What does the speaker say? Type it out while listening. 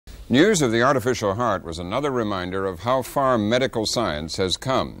News of the artificial heart was another reminder of how far medical science has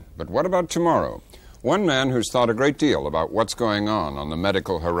come. But what about tomorrow? One man who's thought a great deal about what's going on the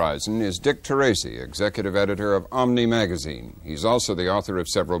medical horizon is Dick Teresi, executive editor of Omni magazine. He's also the author of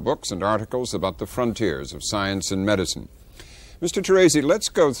several books and articles about the frontiers of science and medicine. Mr. Teresi, let's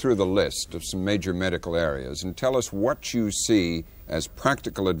go through the list of some major medical areas and tell us what you see as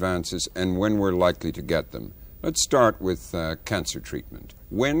practical advances and when we're likely to get them. Let's start with cancer treatment.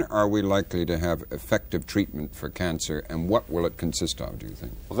 When are we likely to have effective treatment for cancer, and what will it consist of, do you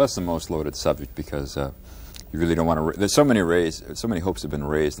think? Well, that's the most loaded subject because you really don't want to... There's so many hopes have been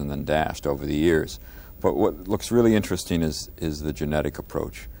raised and then dashed over the years. But what looks really interesting is the genetic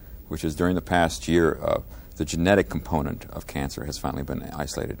approach, which is during the past year, the genetic component of cancer has finally been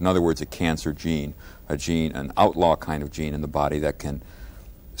isolated. In other words, a cancer gene, an outlaw kind of gene in the body that can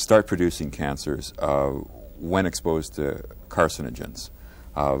start producing cancers when exposed to carcinogens.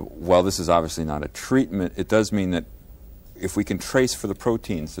 While this is obviously not a treatment, it does mean that if we can trace for the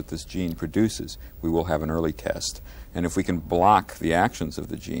proteins that this gene produces, we will have an early test. And if we can block the actions of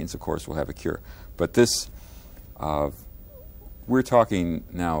the genes, of course, we'll have a cure. But this, we're talking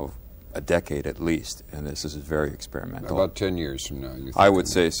now a decade at least, and this is very experimental. About 10 years from now, you think? I would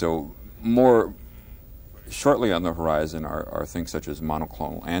say so. More shortly on the horizon are things such as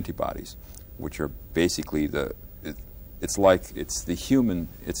monoclonal antibodies, which are basically it's a human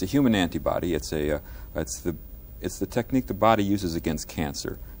antibody. It's the technique the body uses against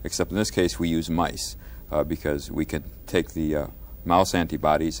cancer, except in this case we use mice because we can take the mouse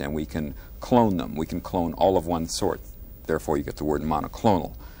antibodies and we can clone them. We can clone all of one sort. Therefore, you get the word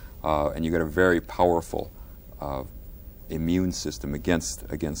monoclonal, and you get a very powerful immune system against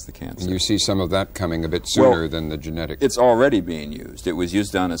the cancer. And you see some of that coming a bit sooner than the genetic. It's already being used. It was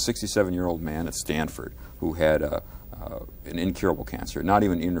used on a 67-year-old man at Stanford who had an incurable cancer. Not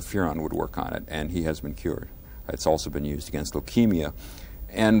even interferon would work on it, and he has been cured. It's also been used against leukemia.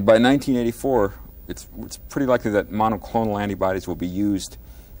 And by 1984, it's pretty likely that monoclonal antibodies will be used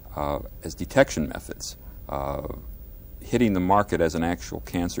as detection methods. Hitting the market as an actual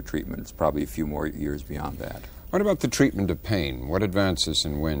cancer treatment is probably a few more years beyond that. What about the treatment of pain? What advances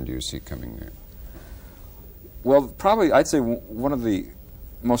and when do you see coming there? Well, probably I'd say one of the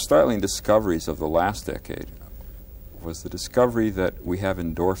most startling discoveries of the last decade was the discovery that we have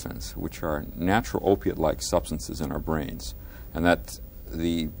endorphins, which are natural opiate-like substances in our brains, and that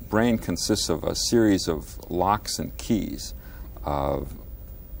the brain consists of a series of locks and keys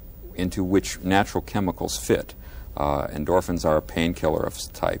into which natural chemicals fit. Endorphins are a painkiller of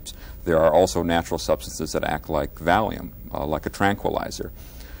types. There are also natural substances that act like Valium, like a tranquilizer.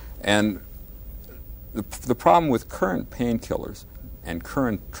 And the problem with current painkillers and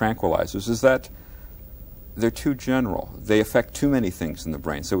current tranquilizers is that they're too general. They affect too many things in the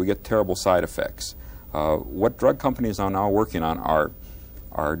brain, so we get terrible side effects. What drug companies are now working on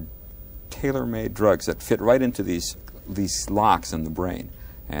are tailor-made drugs that fit right into these locks in the brain.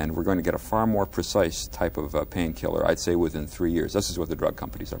 And we're going to get a far more precise type of painkiller, I'd say, within 3 years. This is what the drug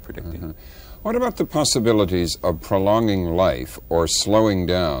companies are predicting. What about the possibilities of prolonging life or slowing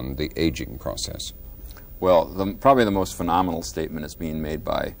down the aging process? Well, probably the most phenomenal statement is being made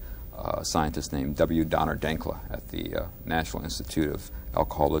by a scientist named W. Donner Denkla at the National Institute of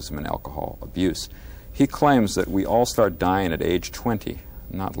Alcoholism and Alcohol Abuse. He claims that we all start dying at age 20,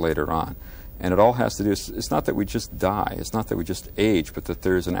 not later on. And it all has to do, it's not that we just die, it's not that we just age, but that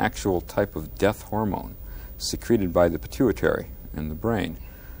there's an actual type of death hormone secreted by the pituitary in the brain.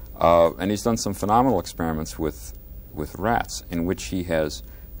 And he's done some phenomenal experiments with rats in which he has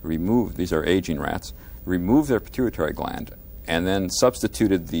removed, these are aging rats, removed their pituitary gland and then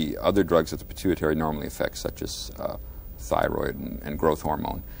substituted the other drugs that the pituitary normally affects, such as thyroid and growth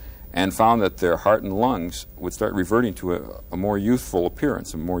hormone, and found that their heart and lungs would start reverting to a more youthful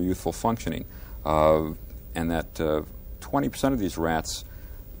appearance, a more youthful functioning, and that 20% of these rats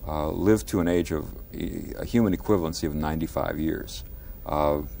live to an age of a human equivalency of 95 years.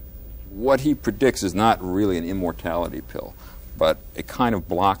 What he predicts is not really an immortality pill, but a kind of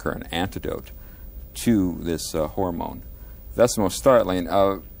blocker, an antidote to this hormone. That's the most startling.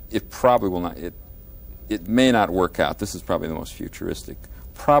 It probably will not, it may not work out. This is probably the most futuristic.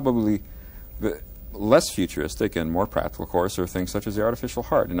 Probably the less futuristic and more practical, of course, are things such as the artificial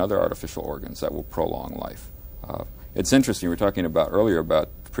heart and other artificial organs that will prolong life. It's interesting, we were talking about earlier about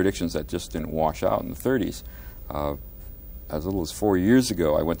predictions that just didn't wash out in the 30s. As little as 4 years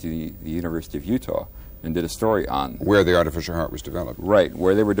ago, I went to the University of Utah and did a story on... Where the artificial heart was developed. Right,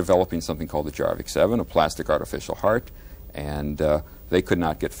 where they were developing something called the Jarvik 7, a plastic artificial heart, and they could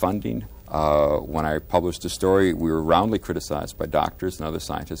not get funding. When I published the story, we were roundly criticized by doctors and other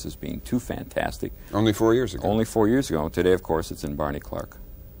scientists as being too fantastic. Only 4 years ago. Only 4 years ago. Today, of course, it's in Barney Clark.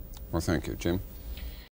 Well, thank you, Jim.